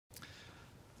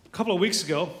couple of weeks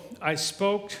ago, I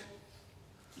spoke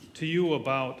to you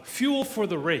about fuel for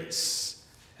the race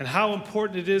and how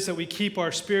important it is that we keep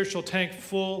our spiritual tank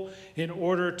full in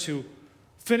order to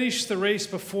finish the race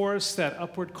before us, that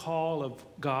upward call of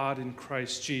God in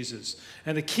Christ Jesus.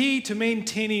 And the key to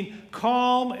maintaining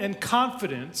calm and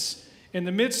confidence in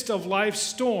the midst of life's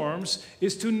storms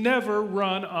is to never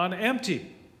run on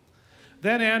empty.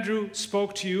 Then Andrew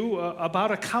spoke to you about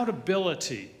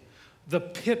accountability, the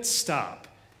pit stop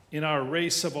in our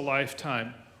race of a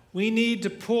lifetime. We need to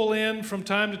pull in from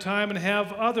time to time and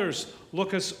have others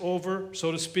look us over,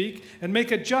 so to speak, and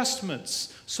make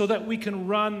adjustments so that we can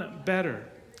run better.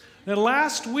 Now,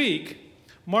 last week,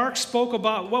 Mark spoke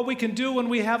about what we can do when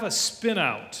we have a spin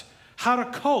out, how to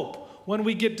cope when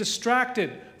we get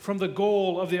distracted from the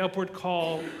goal of the upward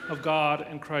call of God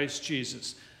and Christ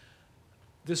Jesus.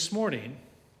 This morning,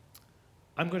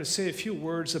 I'm going to say a few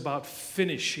words about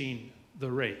finishing the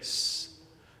race,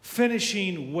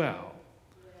 finishing well.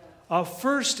 Of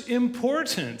first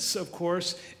importance, of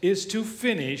course, is to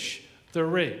finish the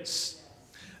race.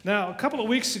 Now, a couple of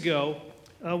weeks ago,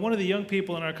 one of the young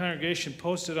people in our congregation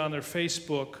posted on their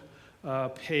Facebook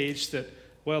page that,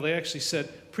 well, they actually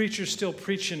said, preachers still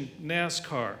preaching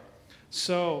NASCAR.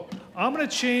 So I'm going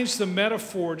to change the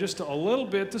metaphor just a little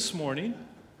bit this morning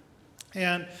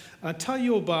and tell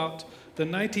you about the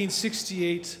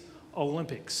 1968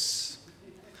 Olympics.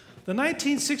 The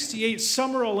 1968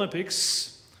 Summer Olympics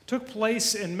took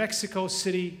place in Mexico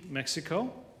City,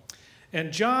 Mexico.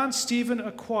 And John Stephen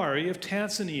Akhwari of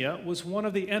Tanzania was one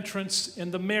of the entrants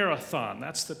in the marathon.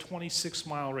 That's the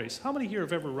 26-mile race. How many here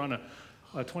have ever run a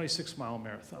 26-mile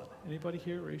marathon? Anybody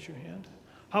here? Raise your hand.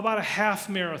 How about a half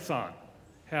marathon?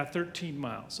 13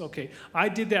 miles. Okay, I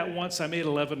did that once. I made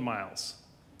 11 miles.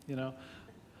 You know,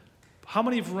 how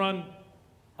many have run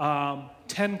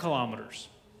 10 kilometers?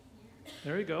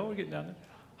 There you go. We're getting down there.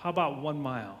 How about 1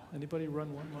 mile? Anybody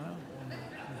run 1 mile?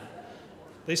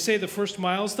 They say the first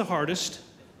mile is the hardest,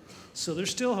 so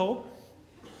there's still hope.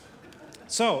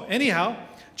 So anyhow,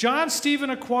 John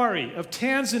Stephen Akhwari of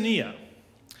Tanzania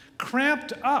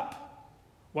cramped up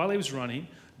while he was running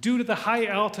due to the high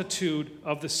altitude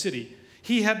of the city.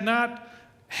 He had not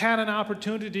had an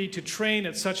opportunity to train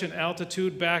at such an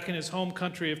altitude back in his home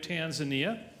country of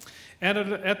Tanzania. And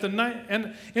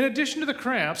in addition to the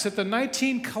cramps, at the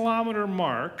 19-kilometer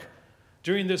mark,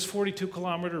 during this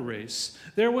 42-kilometer race,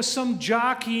 there was some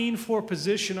jockeying for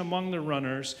position among the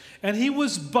runners, and he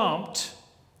was bumped,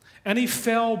 and he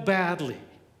fell badly,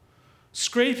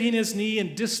 scraping his knee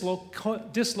and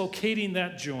dislocating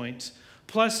that joint,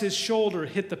 plus his shoulder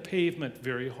hit the pavement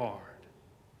very hard.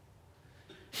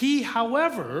 He,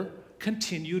 however,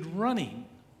 continued running,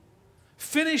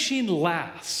 finishing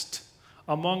last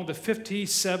among the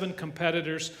 57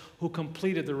 competitors who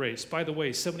completed the race. By the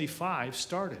way, 75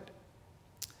 started.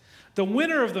 The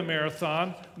winner of the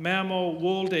marathon, Mamo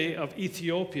Wolde of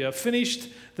Ethiopia, finished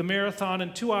the marathon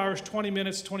in 2 hours, 20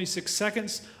 minutes, 26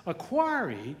 seconds.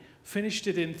 Akhwari finished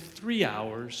it in 3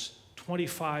 hours,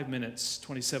 25 minutes,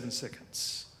 27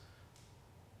 seconds,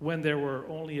 when there were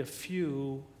only a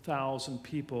few thousand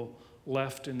people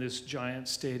left in this giant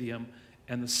stadium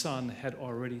and the sun had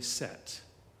already set.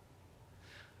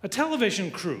 A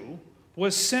television crew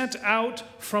was sent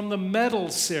out from the medal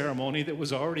ceremony that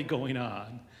was already going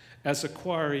on as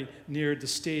Akhwari neared the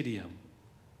stadium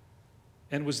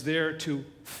and was there to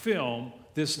film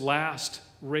this last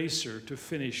racer to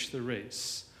finish the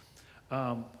race.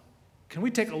 Can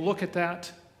we take a look at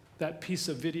that piece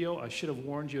of video? I should have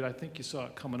warned you. I think you saw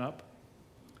it coming up.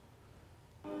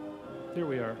 There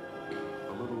we are.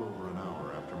 A little over an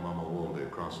hour after Mama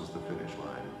Wolde crosses the finish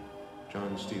line,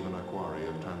 John Stephen Akhwari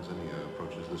of Tanzania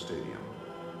approaches the stadium,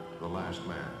 the last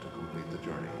man to complete the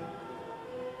journey.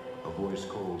 A voice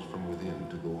calls from within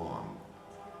to go on,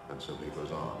 and so he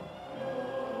goes on.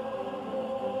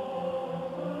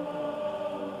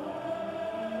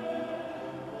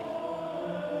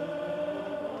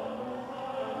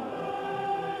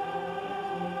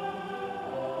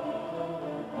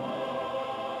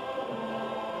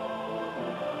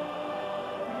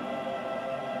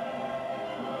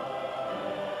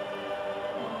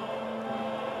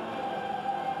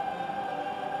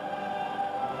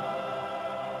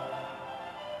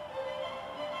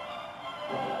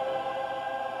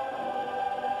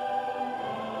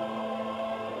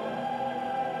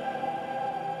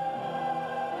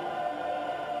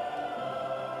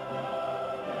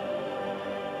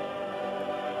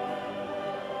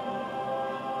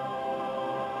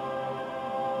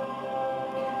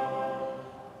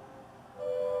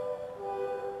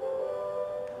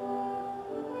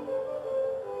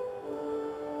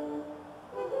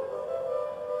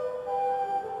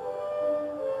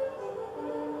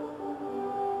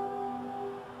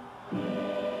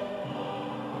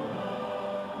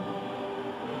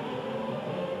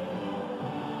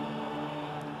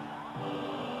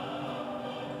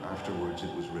 Afterwards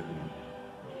it was written,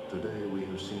 "Today we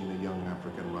have seen a young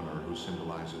African runner who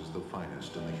symbolizes the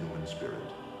finest in the human spirit.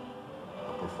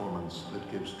 A performance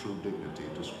that gives true dignity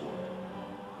to sport.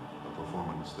 A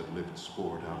performance that lifts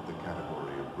sport out of the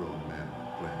category of grown men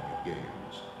playing at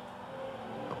games.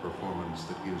 A performance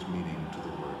that gives meaning to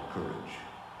the word courage.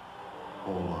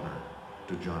 All honor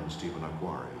to John Stephen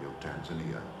Akwari of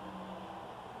Tanzania."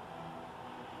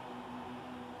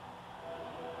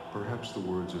 Perhaps the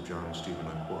words of John Stephen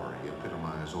Akwari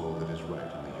epitomize all that is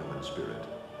right in the human spirit.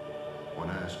 When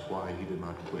asked why he did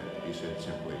not quit, he said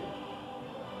simply,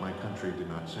 "My country did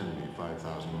not send me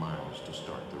 5,000 miles to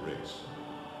start the race.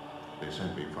 They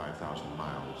sent me 5,000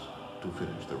 miles to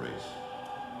finish the race."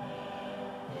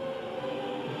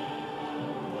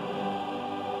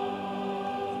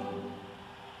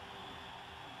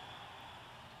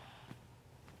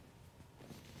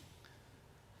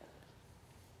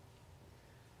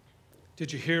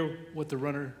 Did you hear what the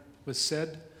runner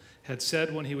had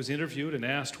said when he was interviewed and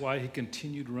asked why he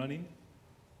continued running?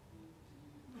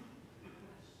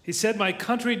 He said, "My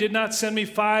country did not send me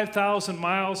 5,000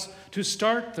 miles to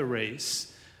start the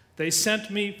race. They sent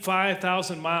me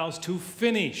 5,000 miles to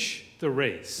finish the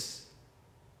race."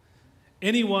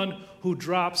 Anyone who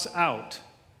drops out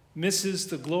misses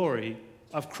the glory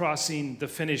of crossing the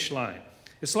finish line.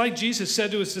 It's like Jesus said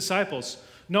to his disciples,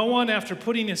 "No one, after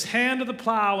putting his hand to the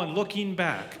plow and looking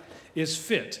back, is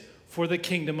fit for the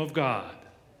kingdom of God."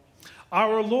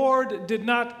 Our Lord did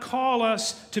not call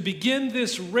us to begin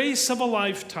this race of a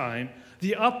lifetime,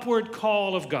 the upward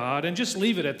call of God, and just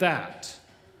leave it at that.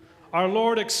 Our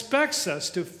Lord expects us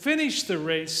to finish the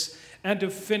race and to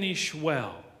finish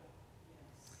well.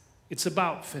 It's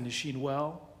about finishing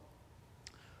well.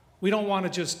 We don't want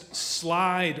to just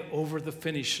slide over the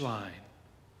finish line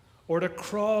or to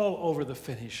crawl over the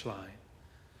finish line.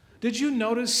 Did you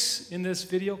notice in this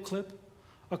video clip,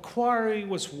 Akwari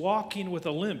was walking with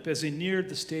a limp as he neared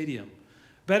the stadium.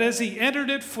 But as he entered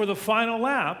it for the final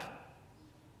lap,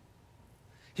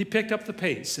 he picked up the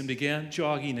pace and began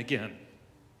jogging again.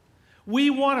 We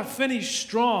want to finish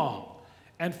strong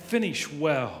and finish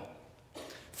well.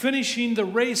 Finishing the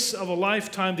race of a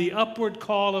lifetime, the upward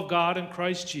call of God in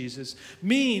Christ Jesus,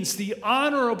 means the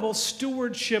honorable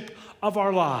stewardship of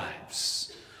our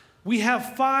lives. We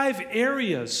have 5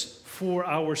 areas for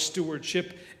our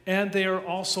stewardship, and they are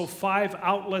also 5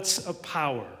 outlets of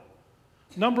power.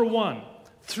 Number 1,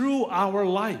 through our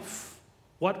life,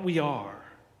 what we are.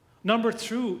 Number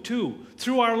 2,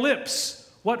 through our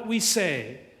lips, what we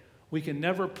say. We can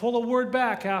never pull a word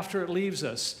back after it leaves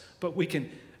us, but we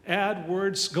can add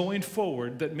words going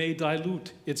forward that may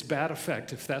dilute its bad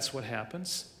effect if that's what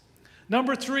happens.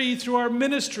 Number 3, through our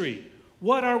ministry.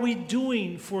 What are we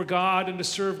doing for God and to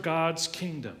serve God's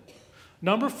kingdom?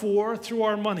 Number 4, through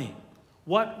our money.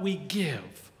 What we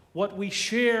give, what we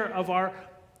share of our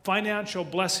financial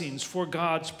blessings for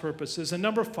God's purposes. And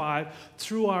number 5,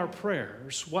 through our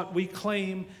prayers, what we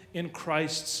claim in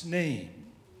Christ's name.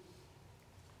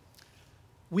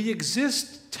 We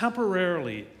exist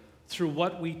temporarily through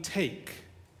what we take,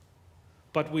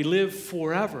 but we live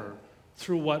forever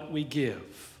through what we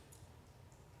give.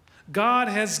 God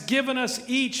has given us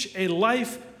each a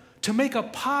life to make a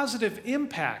positive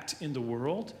impact in the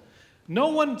world. No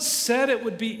one said it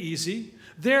would be easy.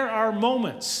 There are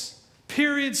moments,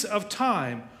 periods of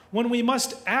time, when we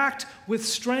must act with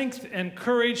strength and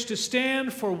courage to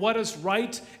stand for what is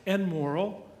right and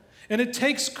moral. And it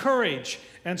takes courage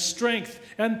and strength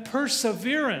and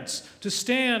perseverance to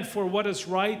stand for what is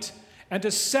right and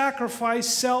to sacrifice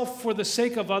self for the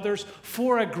sake of others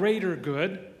for a greater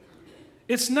good.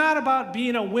 It's not about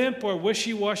being a wimp or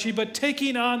wishy-washy, but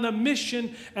taking on the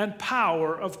mission and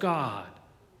power of God.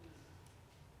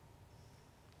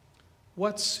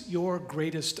 What's your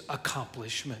greatest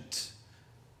accomplishment?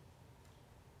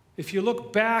 If you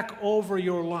look back over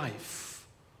your life,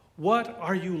 what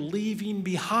are you leaving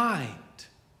behind?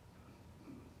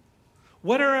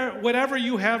 Whatever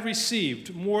you have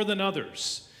received more than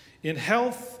others, in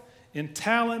health, in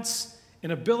talents,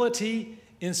 in ability,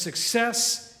 in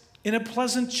success, in a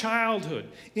pleasant childhood,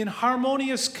 in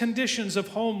harmonious conditions of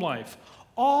home life,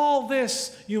 all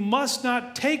this you must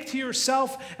not take to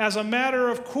yourself as a matter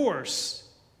of course.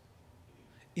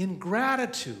 In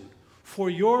gratitude for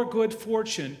your good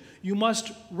fortune, you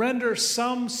must render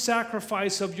some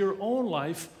sacrifice of your own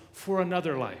life for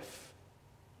another life.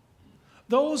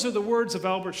 Those are the words of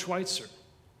Albert Schweitzer,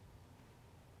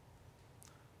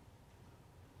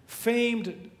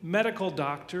 famed medical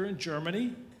doctor in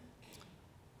Germany,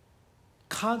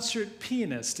 concert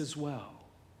pianist as well,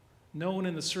 known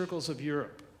in the circles of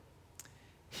Europe.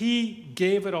 He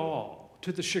gave it all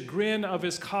to the chagrin of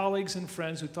his colleagues and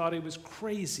friends who thought he was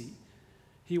crazy,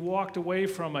 he walked away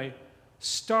from a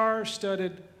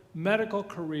star-studded medical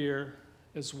career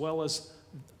as well as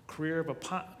the career of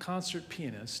a concert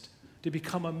pianist to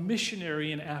become a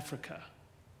missionary in Africa.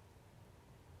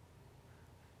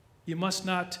 You must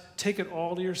not take it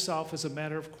all to yourself as a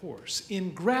matter of course.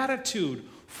 In gratitude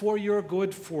for your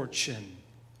good fortune.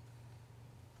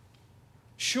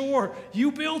 Sure,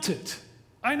 you built it.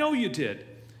 I know you did.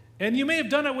 And you may have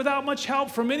done it without much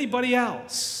help from anybody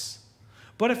else.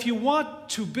 But if you want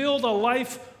to build a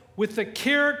life with the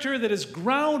character that is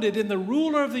grounded in the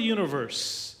ruler of the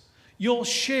universe, you'll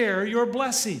share your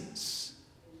blessings.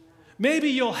 Maybe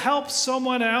you'll help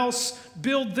someone else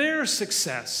build their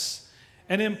success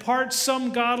and impart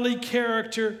some godly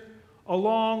character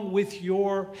along with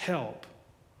your help.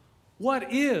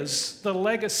 What is the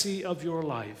legacy of your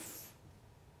life?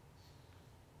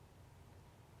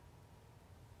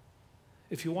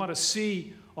 If you want to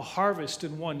see a harvest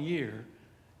in 1 year,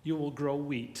 you will grow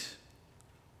wheat.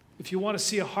 If you want to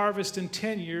see a harvest in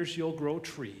 10 years, you'll grow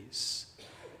trees.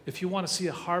 If you want to see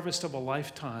a harvest of a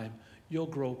lifetime, you'll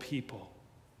grow people.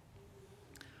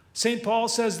 St. Paul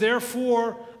says,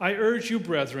 therefore, I urge you,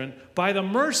 brethren, by the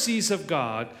mercies of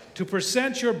God, to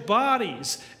present your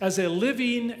bodies as a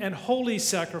living and holy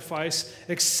sacrifice,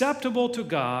 acceptable to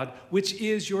God, which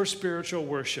is your spiritual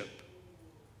worship.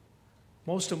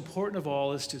 Most important of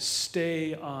all is to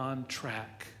stay on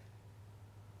track.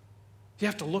 You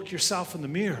have to look yourself in the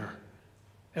mirror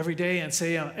every day and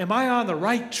say, am I on the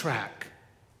right track?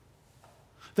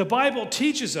 The Bible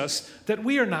teaches us that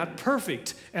we are not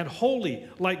perfect and holy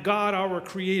like God, our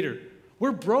Creator.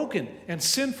 We're broken and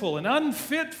sinful and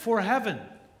unfit for heaven.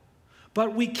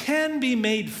 But we can be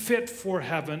made fit for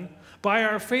heaven by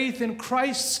our faith in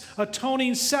Christ's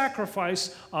atoning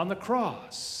sacrifice on the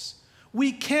cross.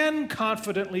 We can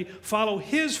confidently follow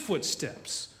His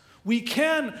footsteps. We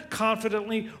can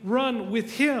confidently run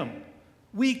with Him.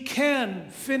 We can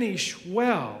finish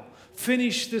well,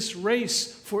 finish this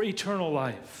race for eternal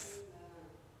life.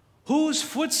 Whose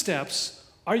footsteps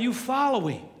are you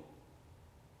following?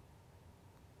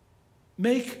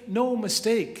 Make no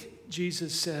mistake,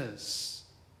 Jesus says.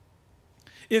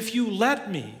 If you let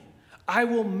me, I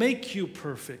will make you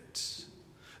perfect.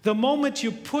 The moment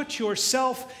you put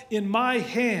yourself in my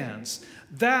hands,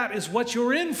 that is what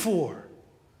you're in for.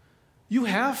 You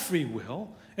have free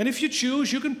will, and if you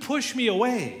choose, you can push me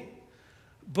away.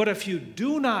 But if you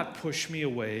do not push me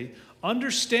away,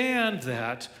 understand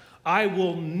that I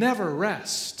will never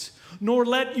rest, nor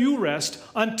let you rest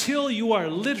until you are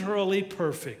literally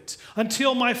perfect,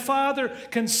 until my Father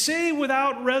can say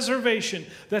without reservation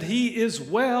that He is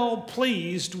well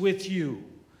pleased with you.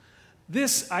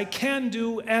 This I can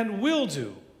do and will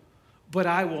do, but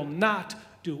I will not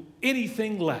do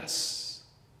anything less,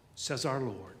 says our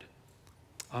Lord.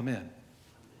 Amen.